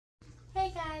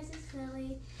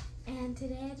Lily, and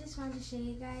today I just wanted to show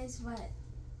you guys what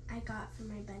I got for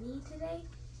my bunny today.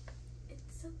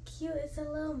 It's so cute. It's a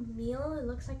little meal. It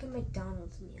looks like a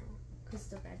McDonald's meal because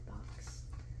the red box.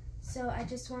 So I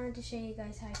just wanted to show you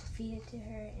guys how I could feed it to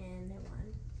her, and I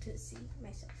wanted to see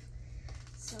myself.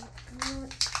 So I'm going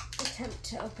to attempt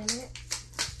to open it.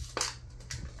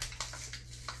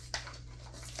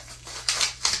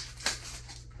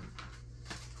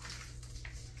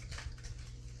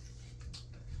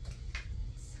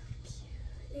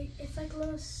 It's like a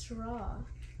little straw.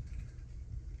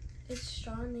 It's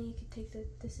straw, and then you can take the.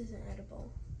 This isn't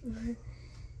edible, but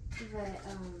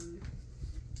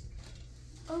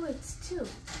oh, it's two.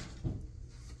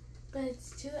 But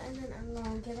it's two, and then I'm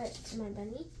gonna give it to my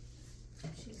bunny.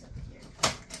 She's up here.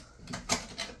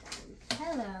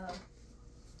 Hello,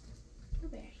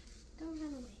 Blueberry. Don't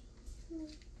run away.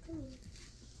 Come here.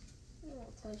 I'm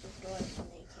gonna close your door so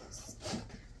they can't stop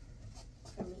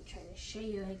from me trying to show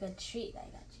you a good treat that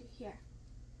I got you here.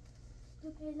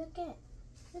 Blueberry, look it.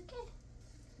 Look it.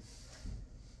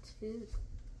 It's food.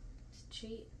 It's a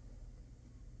treat.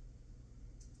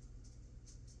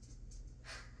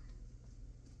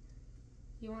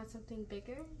 You want something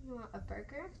bigger? You want a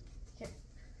burger? Here.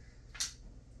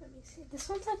 Let me see. This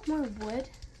one's like more wood.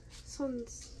 This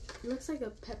one's, it looks like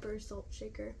a pepper salt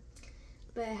shaker.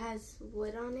 But it has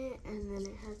wood on it, and then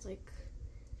it has like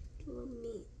little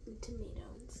meat and tomato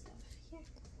and stuff. Here.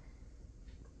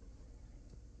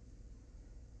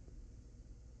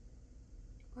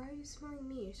 Why are you smelling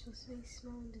me? You're supposed to be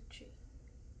smelling the tree.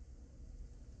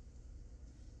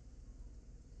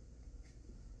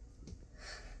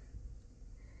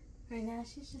 Right now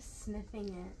she's just sniffing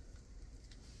it.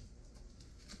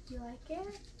 You like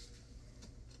it?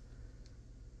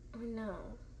 Or no?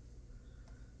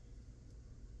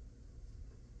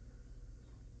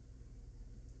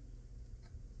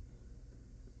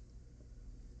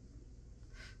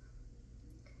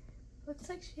 Looks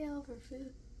like she had all of her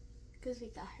food because we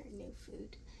got her new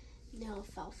food, no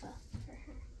alfalfa for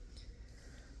her.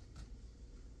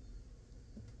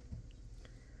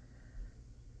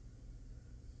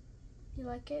 You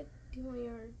like it? Do you want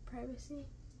your privacy?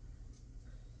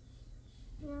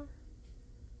 Yeah.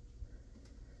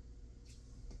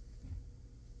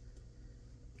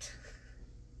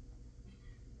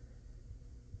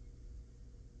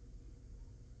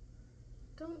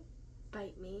 Don't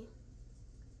bite me.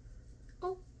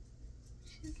 Oh,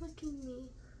 she's licking me.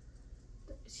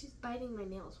 She's biting my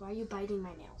nails. Why are you biting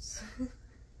my nails?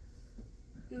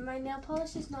 My nail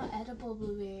polish is not edible,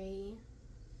 Blueberry.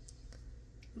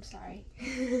 I'm sorry.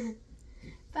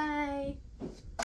 Bye.